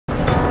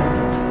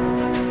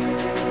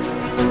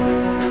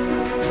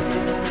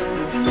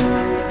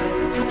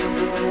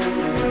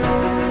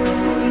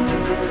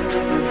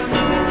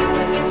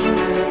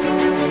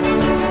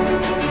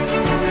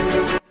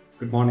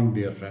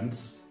dear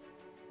friends.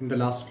 In the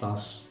last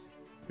class,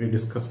 we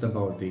discussed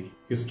about the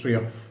history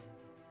of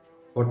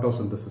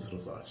photosynthesis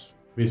research.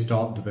 We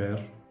stopped where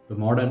the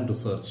modern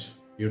research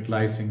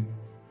utilizing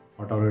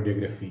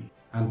autoradiography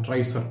and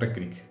tracer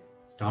technique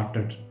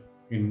started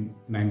in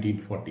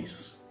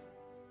 1940s.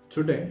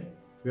 Today,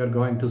 we are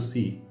going to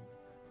see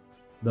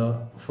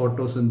the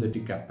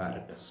photosynthetic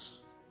apparatus.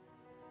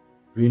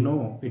 We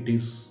know it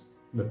is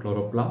the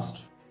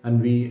chloroplast,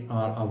 and we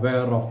are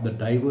aware of the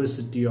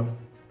diversity of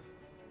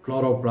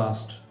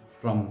chloroplast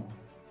from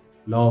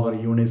lower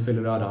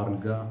unicellular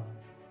alga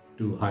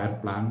to higher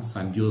plants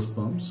and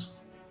angiosperms,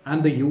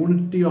 and the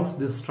unity of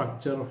this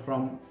structure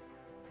from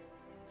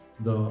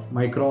the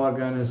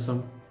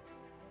microorganism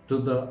to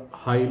the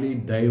highly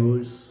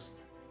diverse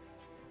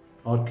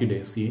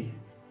Orchidaceae.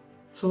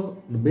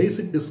 So the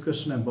basic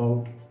discussion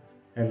about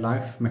a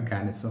life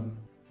mechanism,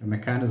 a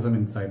mechanism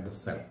inside the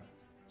cell.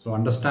 So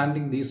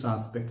understanding these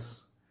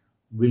aspects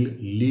will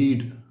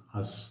lead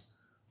us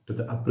to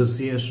the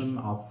appreciation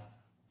of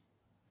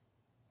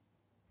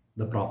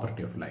the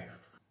property of life.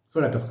 So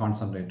let us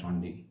concentrate on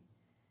the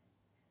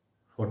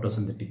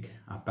photosynthetic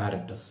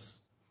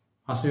apparatus.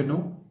 As you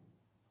know,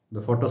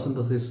 the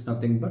photosynthesis is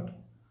nothing but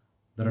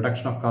the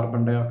reduction of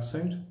carbon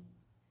dioxide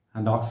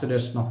and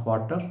oxidation of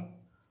water,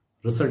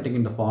 resulting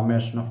in the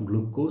formation of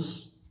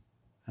glucose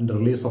and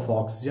release of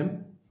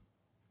oxygen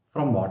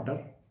from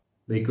water.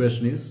 The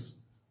equation is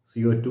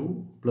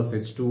CO2 plus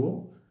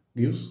H2O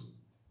gives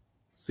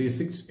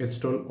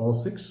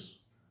C6H12O6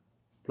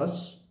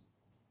 plus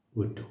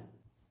O2.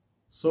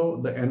 So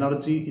the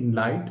energy in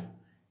light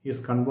is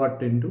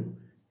converted into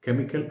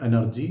chemical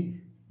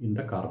energy in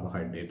the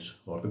carbohydrate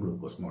or the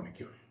glucose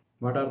molecule.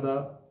 What are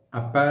the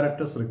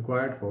apparatus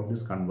required for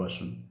this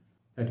conversion?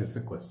 That is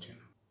the question.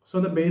 So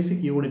the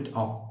basic unit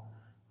of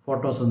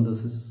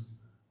photosynthesis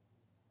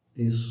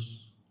is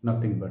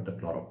nothing but the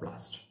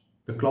chloroplast.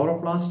 The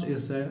chloroplast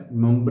is a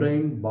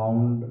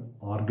membrane-bound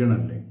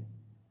organelle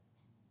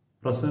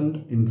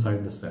present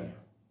inside the cell.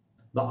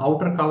 The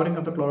outer covering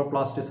of the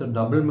chloroplast is a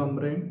double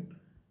membrane.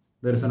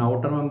 There is an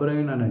outer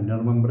membrane and an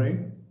inner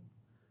membrane.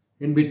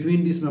 In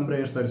between these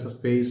membranes, there is a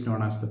space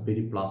known as the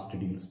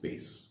periplastidial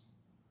space.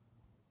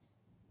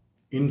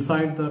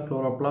 Inside the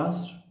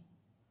chloroplast,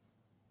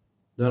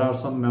 there are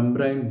some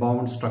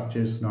membrane-bound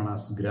structures known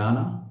as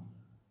grana,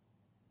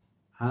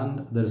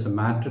 and there is a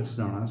matrix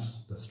known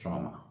as the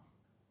stroma.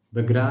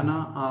 The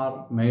grana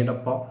are made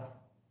up of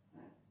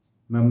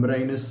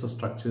membranous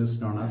structures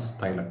known as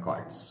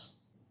thylakoids.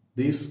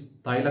 These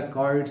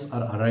thylakoids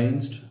are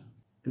arranged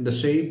in the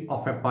shape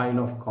of a pile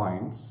of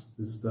coins.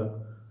 This is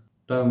the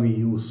term we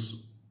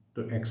use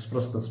to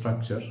express the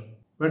structure,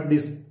 but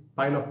these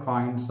pile of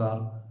coins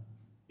are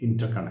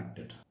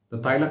interconnected. The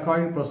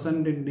thylakoid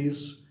present in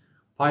these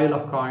pile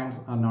of coins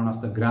are known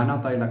as the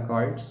grana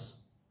thylakoids,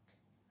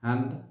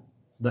 and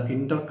the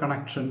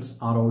interconnections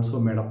are also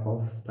made up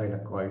of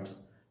thylakoids,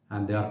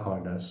 and they are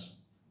called as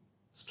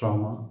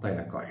stroma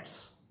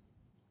thylakoids.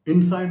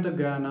 Inside the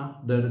grana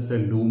there is a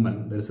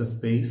lumen, there is a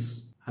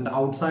space, and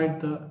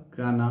outside the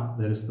grana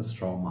there is the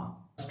stroma.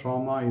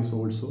 Stroma is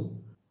also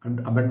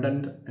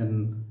abundant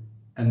in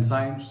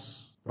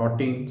enzymes,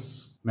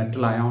 proteins,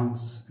 metal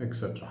ions,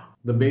 etc.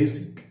 The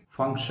basic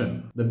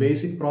function, the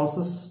basic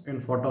process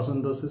in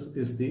photosynthesis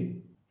is the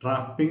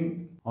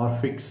trapping or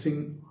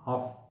fixing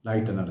of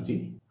light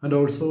energy and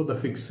also the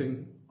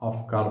fixing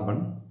of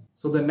carbon.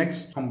 So the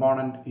next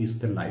component is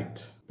the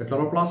light. The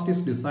chloroplast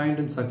is designed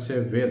in such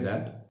a way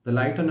that the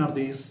light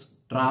energy is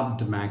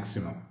trapped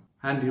maximum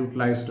and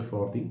utilized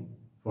for the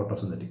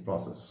photosynthetic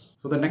process.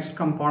 So the next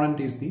component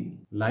is the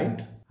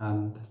light,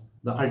 and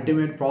the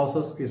ultimate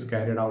process is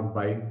carried out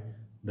by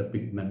the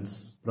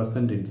pigments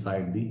present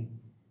inside the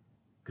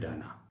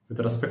grana. With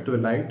respect to the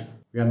light,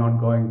 we are not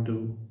going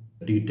to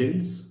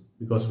details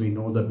because we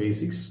know the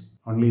basics.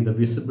 Only the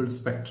visible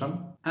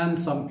spectrum and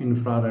some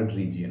infrared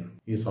region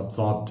is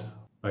absorbed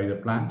by the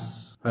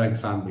plants. For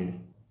example,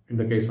 in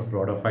the case of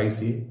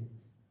Rhodophyceae,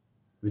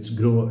 which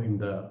grow in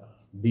the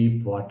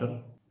deep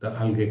water, the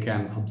algae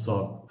can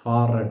absorb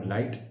far red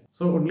light.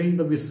 So only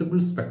the visible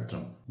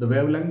spectrum, the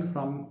wavelength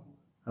from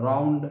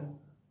around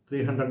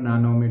 300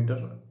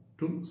 nanometer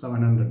to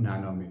 700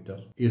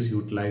 nanometer is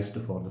utilized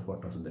for the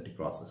photosynthetic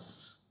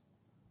process.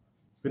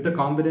 With the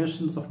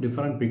combinations of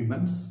different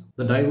pigments,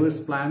 the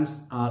diverse plants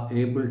are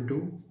able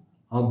to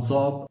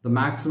absorb the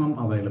maximum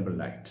available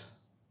light.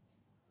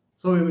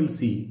 So we will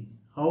see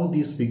how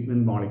these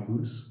pigment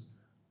molecules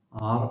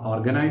are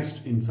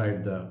organized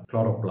inside the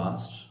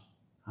chloroplast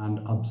and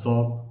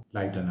absorb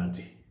light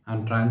energy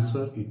and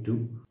transfer it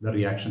to the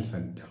reaction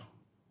center.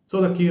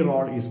 So the key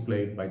role is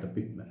played by the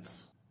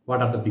pigments.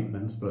 What are the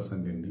pigments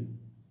present in the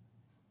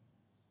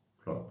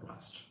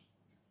chloroplast?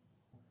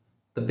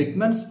 The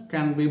pigments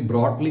can be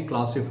broadly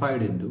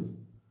classified into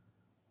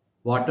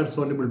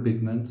water-soluble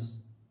pigments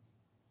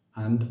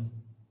and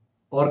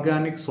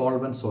organic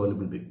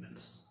solvent-soluble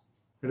pigments.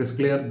 It is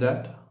clear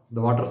that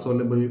the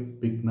water-soluble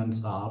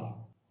pigments are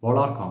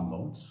polar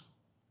compounds,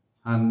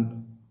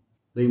 and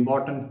the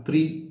important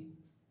three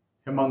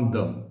among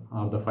them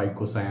are the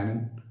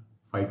phycocyanin,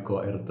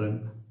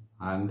 phycoerythrin,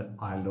 and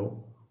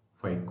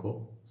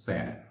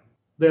allophycocyanin.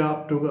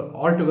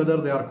 Altogether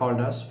they are called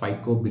as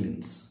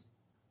phycobilins.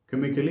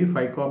 Chemically,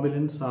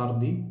 phycobilins are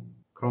the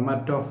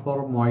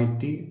chromatophore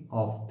moiety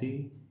of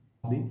the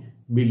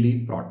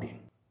bili protein.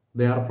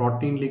 They are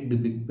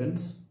protein-linked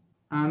pigments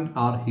and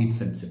are heat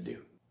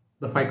sensitive.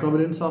 The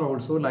phycobilins are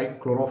also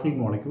like chlorophyll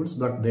molecules,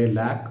 but they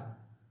lack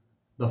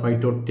the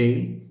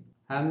phytotail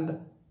and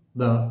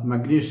the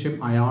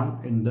magnesium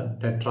ion in the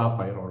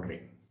tetrapyrrole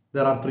ring.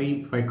 There are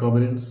three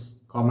phycobilins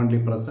commonly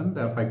present.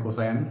 They are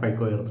phycocyanin,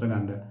 phycoerythrin,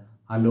 and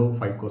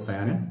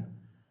allophycocyanin.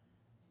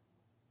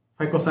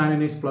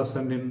 Phycocyanin is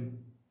present in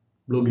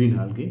blue-green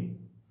algae.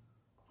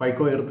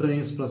 Phycoerythrin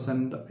is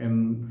present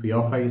in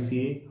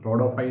Phaeophyceae,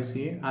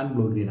 Rhodophyceae, and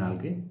blue-green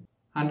algae.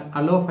 And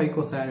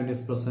allophycocyanin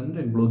is present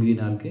in blue-green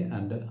algae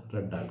and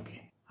red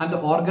algae. And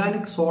the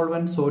organic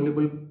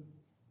solvent-soluble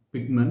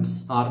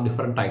pigments are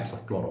different types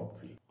of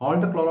chlorophyll. All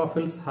the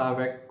chlorophylls have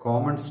a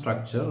common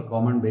structure,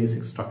 common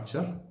basic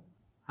structure,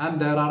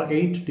 and there are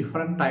 8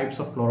 different types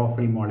of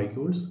chlorophyll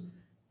molecules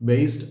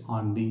based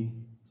on the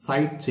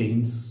side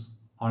chains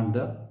on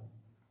the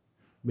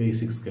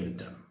basic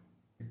skeleton.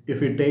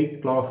 If we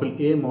take chlorophyll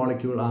A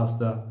molecule as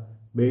the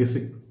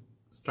basic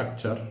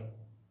structure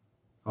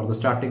or the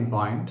starting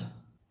point,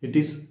 it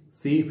is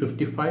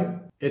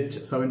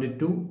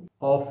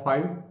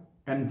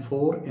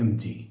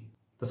C55H72O5N4Mg.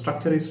 The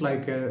structure is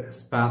like a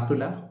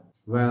spatula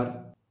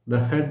where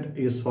the head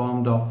is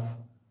formed of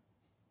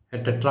a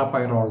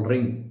tetrapyrrole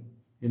ring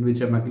in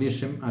which a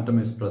magnesium atom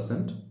is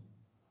present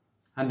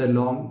and a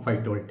long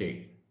phytol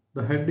tail.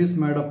 The head is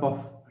made up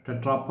of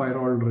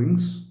tetrapyrrole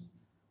rings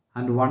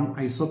and one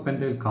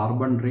isopentyl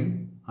carbon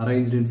ring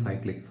arranged in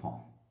cyclic form.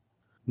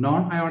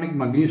 Non-ionic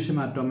magnesium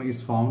atom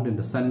is found in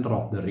the center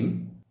of the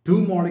ring.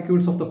 2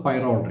 molecules of the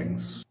pyrrole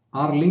rings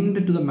are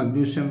linked to the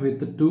magnesium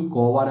with 2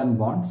 covalent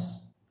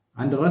bonds,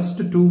 and the rest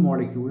 2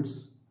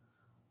 molecules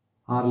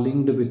are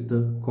linked with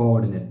the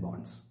coordinate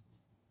bonds.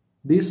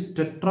 These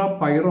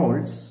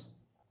tetrapyrroles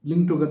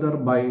link together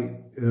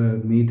by a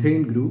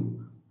methane group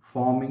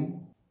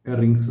forming a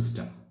ring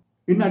system.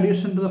 In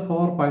addition to the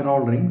 4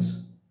 pyrrole rings,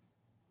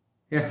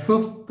 a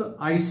 5th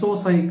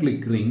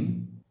isocyclic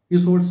ring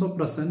is also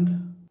present,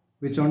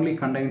 which only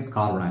contains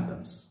carbon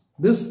atoms.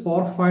 This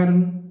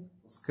porphyrin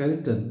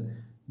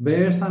skeleton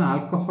bears an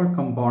alcohol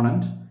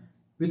component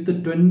with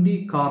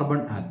 20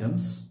 carbon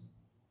atoms,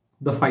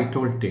 the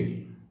phytol tail.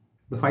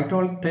 The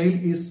phytol tail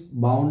is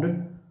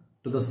bounded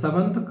to the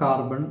 7th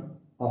carbon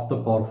of the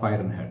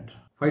porphyrin head.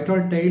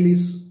 Phytol tail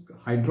is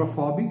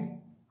hydrophobic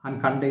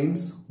and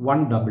contains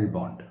 1 double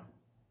bond.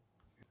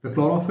 The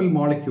chlorophyll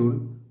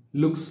molecule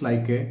looks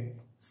like a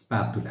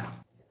spatula.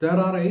 There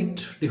are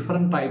 8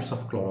 different types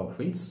of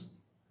chlorophylls.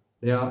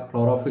 They are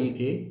chlorophyll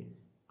A,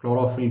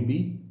 chlorophyll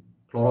B,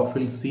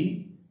 chlorophyll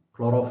C,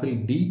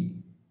 chlorophyll D,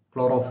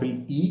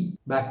 chlorophyll E,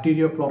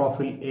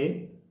 bacteriochlorophyll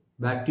A,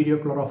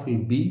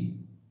 bacteriochlorophyll B,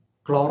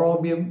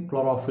 chlorobium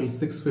chlorophyll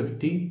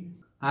 650,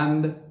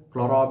 and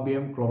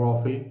chlorobium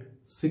chlorophyll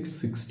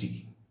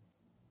 660.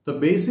 The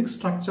basic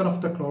structure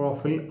of the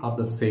chlorophyll are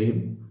the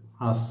same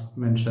as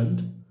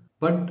mentioned,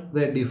 but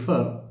they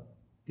differ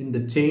in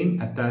the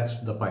chain attached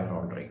to the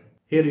pyrrole ring.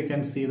 Here you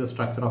can see the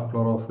structure of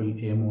chlorophyll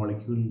A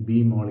molecule,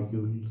 B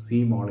molecule,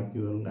 C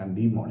molecule, and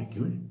D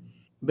molecule.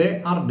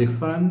 They are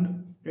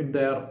different in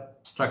their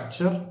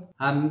structure,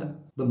 and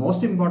the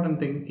most important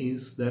thing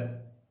is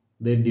that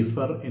they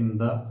differ in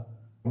the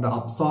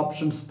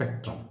absorption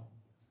spectrum,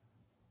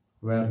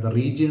 where the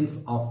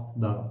regions of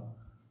the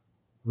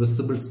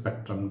visible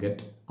spectrum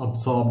get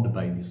absorbed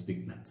by these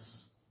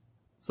pigments.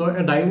 So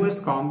a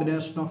diverse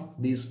combination of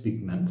these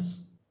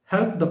pigments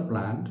help the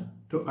plant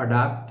to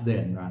adapt to the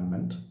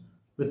environment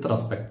with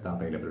respect to the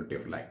availability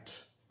of light.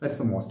 That's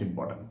the most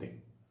important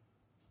thing.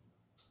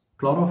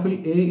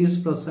 Chlorophyll A is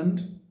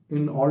present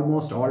in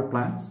almost all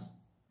plants,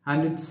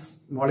 and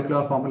its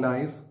molecular formula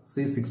is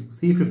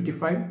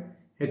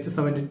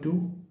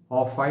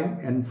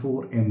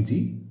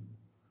C55H72O5N4Mg.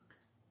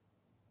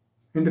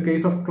 In the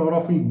case of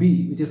chlorophyll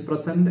B, which is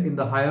present in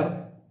the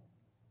higher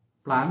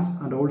plants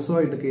and also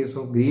in the case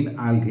of green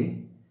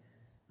algae,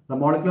 the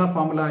molecular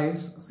formula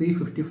is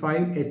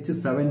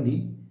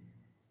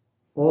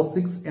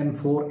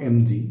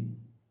C55H70O6N4Mg.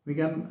 We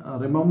can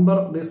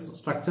remember this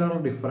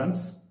structural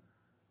difference.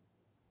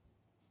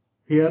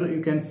 Here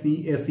you can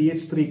see a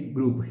CH3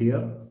 group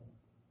here.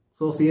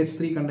 So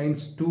CH3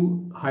 contains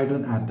 2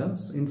 hydrogen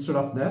atoms. Instead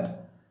of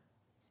that,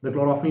 the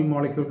chlorophyll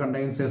molecule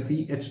contains a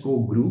CHO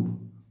group.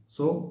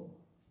 So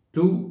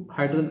 2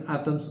 hydrogen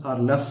atoms are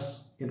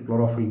less in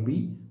chlorophyll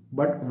B,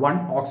 but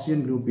 1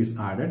 oxygen group is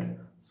added.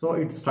 So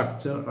its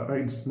structure,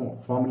 its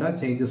formula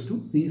changes to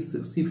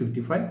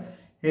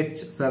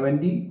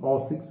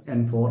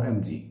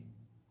C55H70O6N4Mg.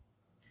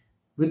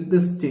 With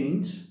this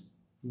change,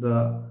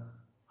 the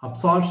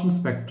absorption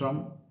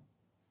spectrum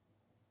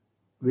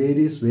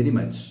varies very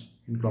much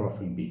in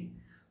chlorophyll B.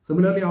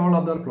 Similarly, all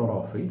other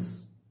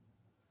chlorophylls,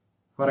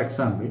 for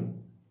example,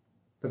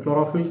 the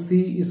chlorophyll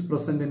C is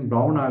present in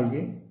brown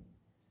algae,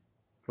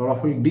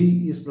 chlorophyll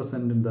D is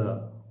present in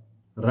the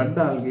red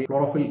algae,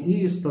 chlorophyll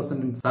E is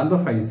present in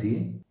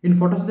Xanthophyceae. In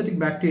photosynthetic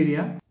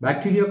bacteria,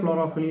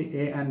 bacteriochlorophyll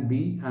A and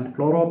B and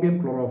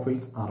chlorobium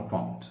chlorophylls are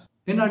formed.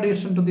 In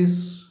addition to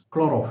these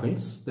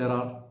chlorophylls, there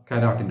are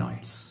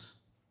carotenoids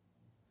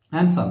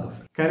and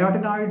xanthophyll.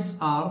 Carotenoids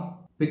are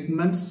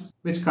pigments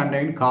which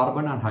contain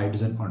carbon and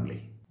hydrogen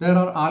only. There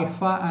are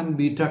alpha and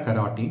beta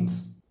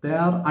carotenes. They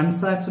are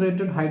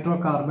unsaturated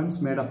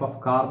hydrocarbons made up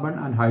of carbon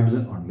and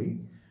hydrogen only.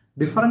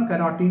 Different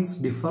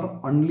carotenes differ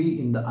only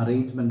in the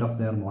arrangement of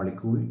their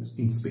molecules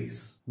in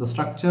space. The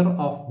structure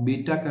of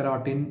beta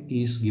carotene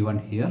is given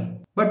here.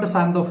 But the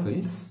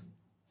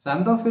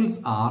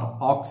xanthophyll are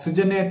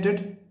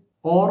oxygenated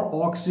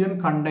or oxygen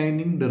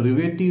containing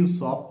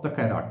derivatives of the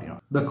carotene.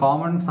 The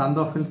common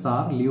xanthophylls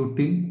are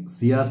lutein,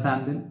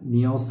 zeaxanthin,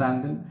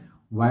 neoxanthin,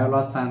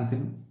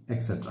 violaxanthin,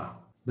 etc.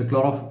 The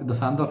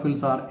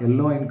xanthophyls are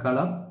yellow in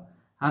color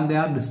and they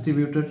are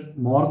distributed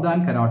more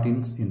than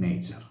carotenes in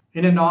nature.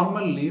 In a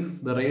normal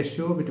leaf, the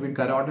ratio between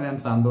carotene and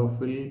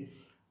xanthophyll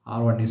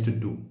are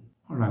 1:2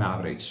 on an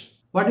average.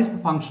 What is the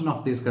function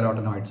of these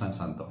carotenoids and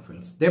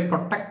xanthophylls? They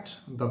protect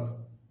the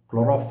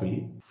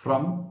chlorophyll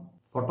from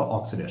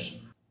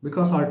photooxidation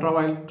because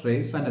ultraviolet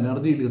rays and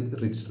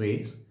energy-rich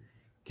rays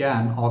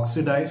can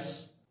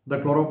oxidize the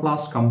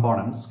chloroplast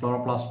components,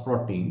 chloroplast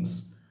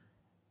proteins,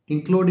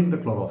 including the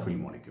chlorophyll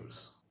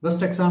molecules.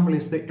 Best example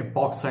is the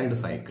epoxide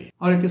cycle,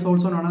 or it is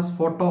also known as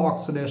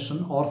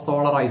photooxidation or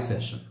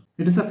solarization.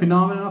 It is a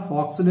phenomenon of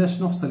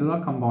oxidation of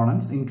cellular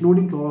components,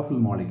 including chlorophyll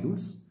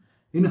molecules,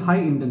 in high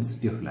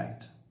intensity of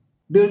light.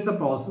 During the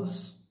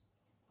process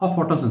of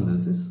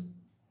photosynthesis,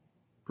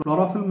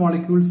 chlorophyll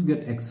molecules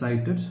get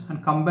excited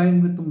and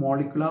combine with the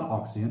molecular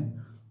oxygen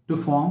to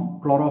form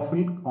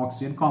chlorophyll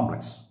oxygen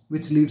complex,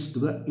 which leads to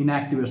the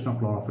inactivation of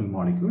chlorophyll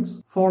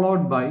molecules,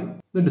 followed by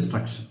the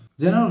destruction.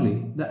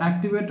 Generally, the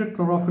activated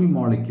chlorophyll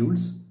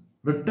molecules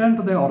return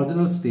to their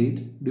original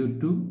state due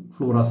to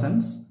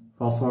fluorescence,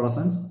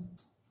 phosphorescence,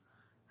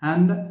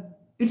 and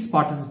its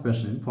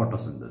participation in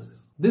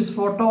photosynthesis. This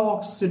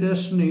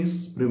photooxidation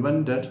is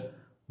prevented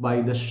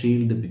by the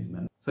shield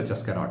pigments such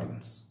as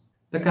carotenes.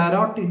 The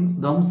carotenes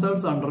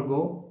themselves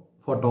undergo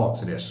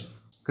photooxidation.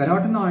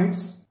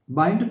 Carotenoids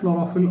bind to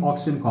chlorophyll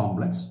oxygen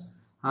complex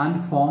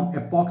and form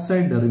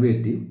epoxide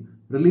derivative,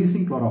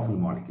 releasing chlorophyll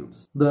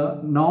molecules. The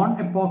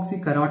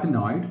non-epoxy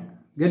carotenoid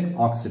gets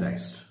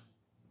oxidized.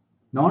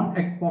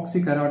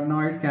 Non-epoxy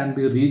carotenoid can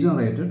be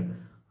regenerated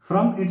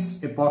from its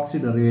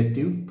epoxy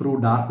derivative through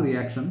dark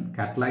reaction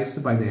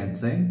catalyzed by the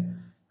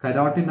enzyme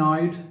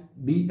carotenoid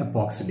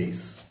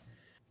deepoxidase.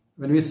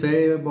 When we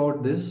say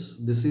about this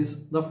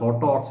is the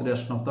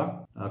photooxidation of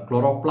the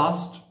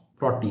chloroplast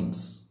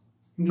proteins,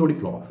 including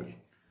chlorophyll.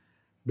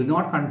 Do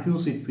not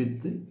confuse it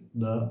with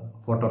the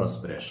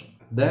photorespiration.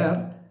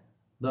 There,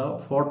 the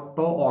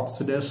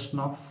photooxidation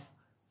of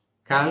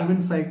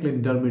Calvin cycle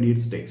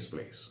intermediates takes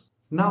place.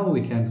 Now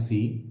we can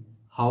see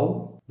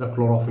how the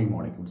chlorophyll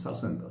molecules are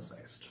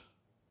synthesized.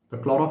 The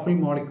chlorophyll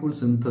molecule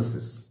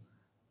synthesis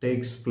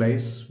takes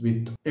place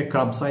with a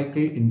Krebs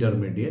cycle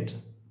intermediate,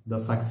 the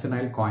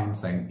succinyl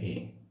coenzyme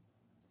A.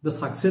 The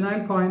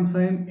succinyl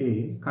coenzyme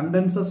A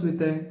condenses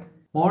with a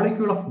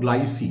molecule of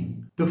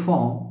glycine to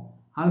form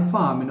alpha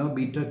amino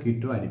beta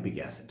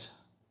ketoadipic acid.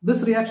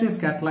 This reaction is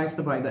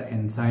catalyzed by the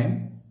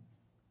enzyme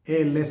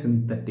ALA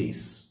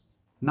synthetase.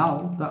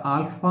 Now the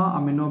alpha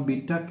amino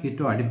beta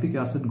ketoadipic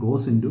acid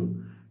goes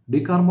into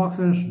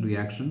decarboxylation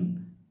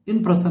reaction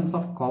in presence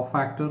of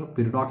cofactor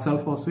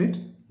pyridoxal phosphate,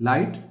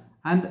 light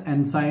and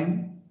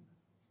enzyme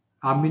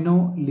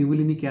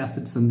aminolevulinic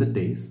acid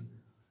synthetase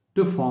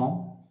to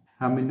form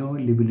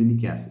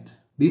aminolevulinic acid.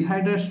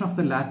 Dehydration of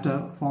the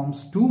latter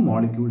forms two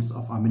molecules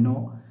of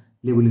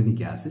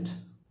aminolevulinic acid.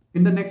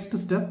 In the next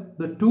step,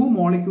 the two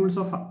molecules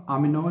of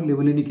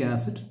aminolevulinic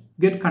acid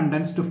get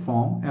condensed to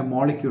form a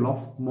molecule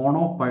of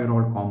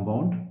monopyrrole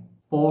compound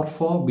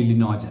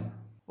porphobilinogen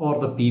or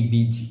the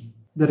PBG.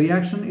 The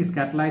reaction is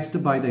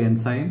catalyzed by the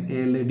enzyme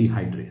ALA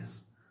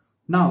dehydrase.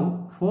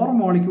 Now, four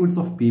molecules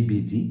of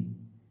PBG,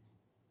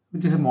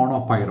 which is a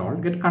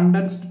monopyrrole, get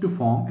condensed to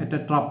form a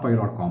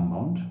tetrapyrrole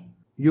compound,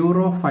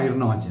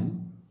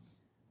 uropyrinogen,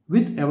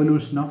 with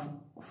evolution of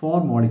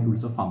four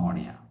molecules of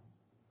ammonia.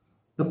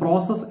 The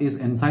process is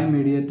enzyme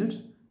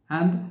mediated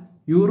and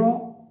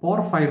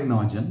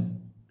uroporphyrinogen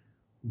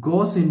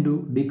goes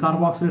into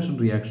decarboxylation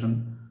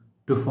reaction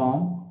to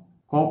form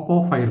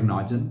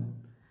copopyrinogen.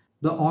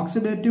 The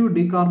oxidative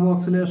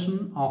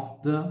decarboxylation of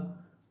the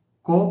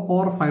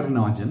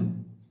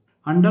coporphyrinogen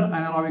under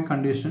anaerobic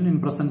condition in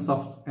presence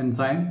of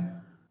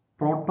enzyme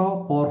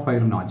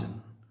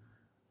protoporphyrinogen.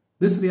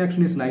 This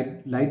reaction is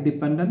light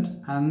dependent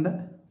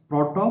and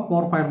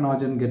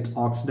protoporphyrinogen gets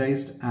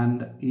oxidized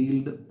and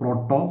yield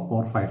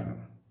protoporphyrin.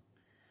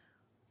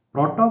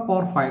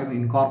 Protoporphyrin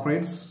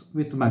incorporates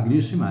with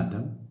magnesium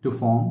atom to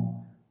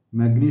form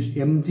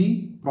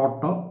Mg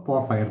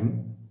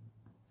protoporphyrin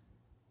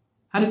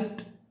and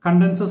it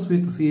condenses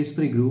with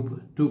CH3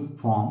 group to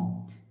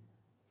form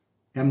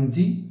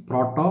Mg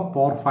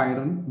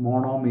protoporphyrin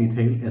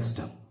monomethyl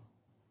ester.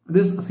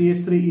 This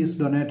CH3 is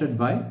donated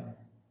by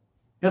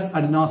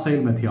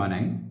S-adenosyl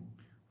methionine.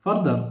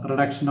 Further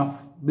reduction of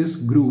this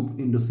group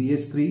into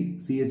CH3,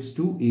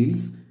 CH2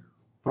 yields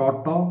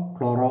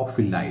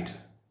protochlorophyllite.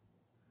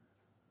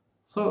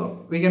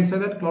 So we can say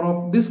that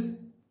this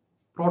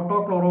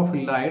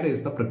protochlorophyllite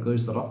is the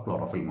precursor of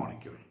chlorophyll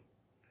molecule.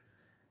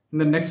 In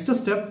the next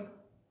step,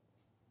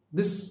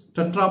 this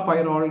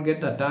tetrapyrrole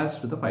get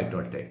attached to the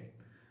phytol tail.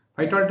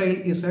 Phytol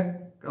tail is a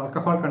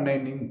alcohol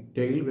containing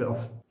tail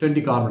of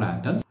 20 carbon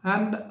atoms,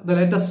 and the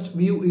latest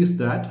view is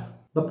that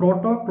the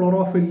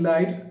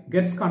protochlorophyllite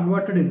gets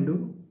converted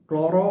into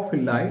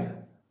chlorophyllite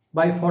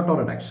by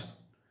photoreduction.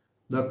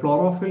 The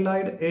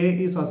chlorophyllite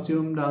A is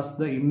assumed as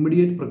the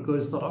immediate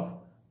precursor of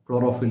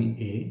chlorophyll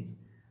A,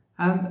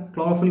 and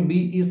chlorophyll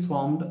B is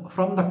formed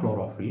from the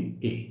chlorophyll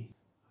A.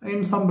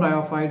 In some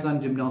bryophytes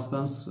and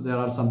gymnosperms, there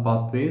are some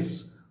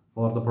pathways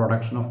for the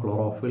production of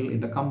chlorophyll in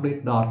the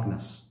complete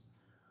darkness.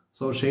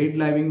 So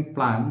shade-loving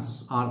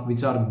plants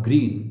which are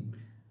green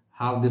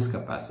have this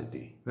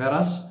capacity,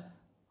 whereas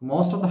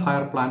most of the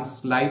higher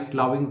plants,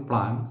 light-loving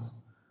plants,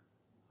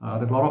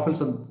 the chlorophyll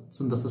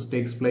synthesis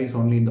takes place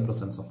only in the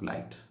presence of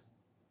light.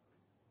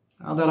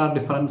 There are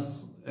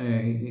differences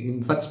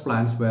in such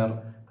plants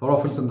where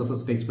chlorophyll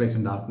synthesis takes place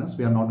in darkness.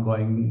 We are not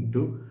going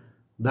into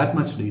that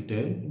much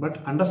detail,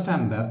 but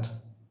understand that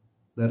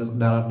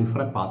there are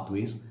different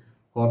pathways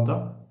for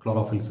the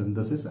chlorophyll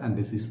synthesis, and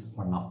this is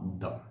one of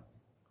them.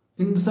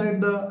 Inside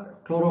the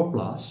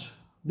chloroplast,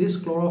 these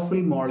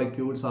chlorophyll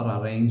molecules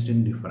are arranged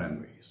in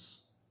different ways.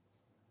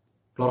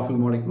 Chlorophyll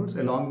molecules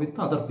along with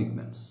other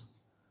pigments.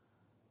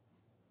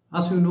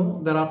 As you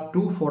know, there are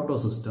two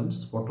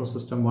photosystems,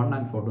 photosystem 1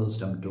 and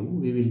photosystem 2.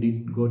 We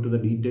will go to the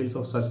details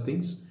of such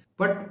things.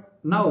 But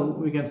now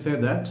we can say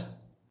that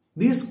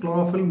these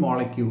chlorophyll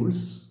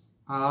molecules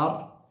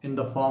are in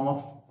the form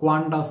of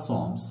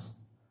quandasomes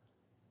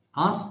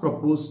as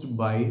proposed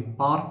by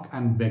Park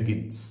and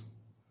Beggins.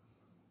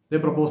 They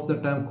proposed the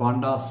term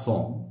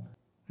quandasome.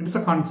 It is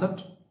a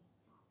concept,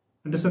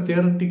 it is a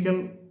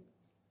theoretical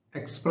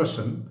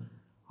expression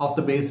of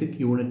the basic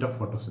unit of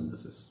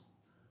photosynthesis.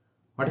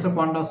 What is a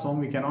quandasome?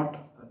 We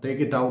cannot take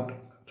it out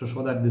to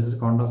show that this is a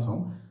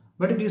quandasome,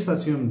 but it is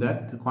assumed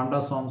that the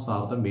quandasomes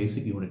are the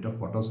basic unit of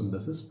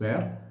photosynthesis,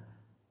 where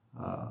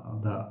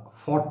the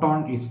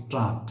photon is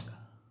trapped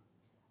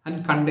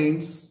and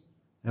contains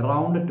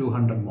around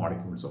 200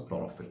 molecules of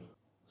chlorophyll.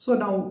 So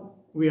now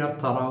we are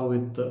thorough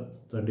with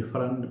the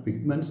different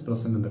pigments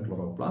present in the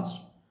chloroplast,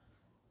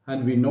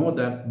 and we know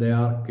that they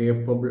are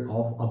capable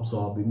of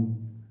absorbing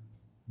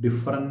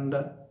different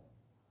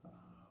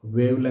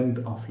wavelength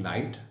of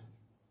light.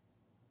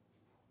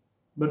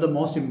 But the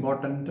most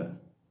important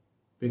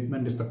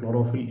pigment is the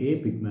chlorophyll A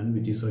pigment,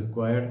 which is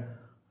required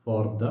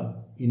for the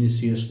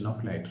initiation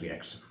of light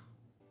reaction.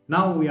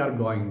 Now we are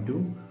going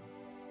to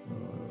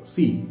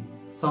see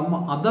some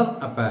other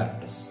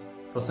apparatus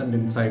present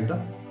inside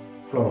the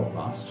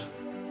chloroplast.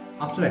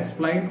 After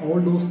explaining all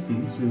those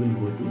things, we will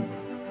go to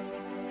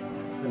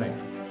the light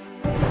reaction.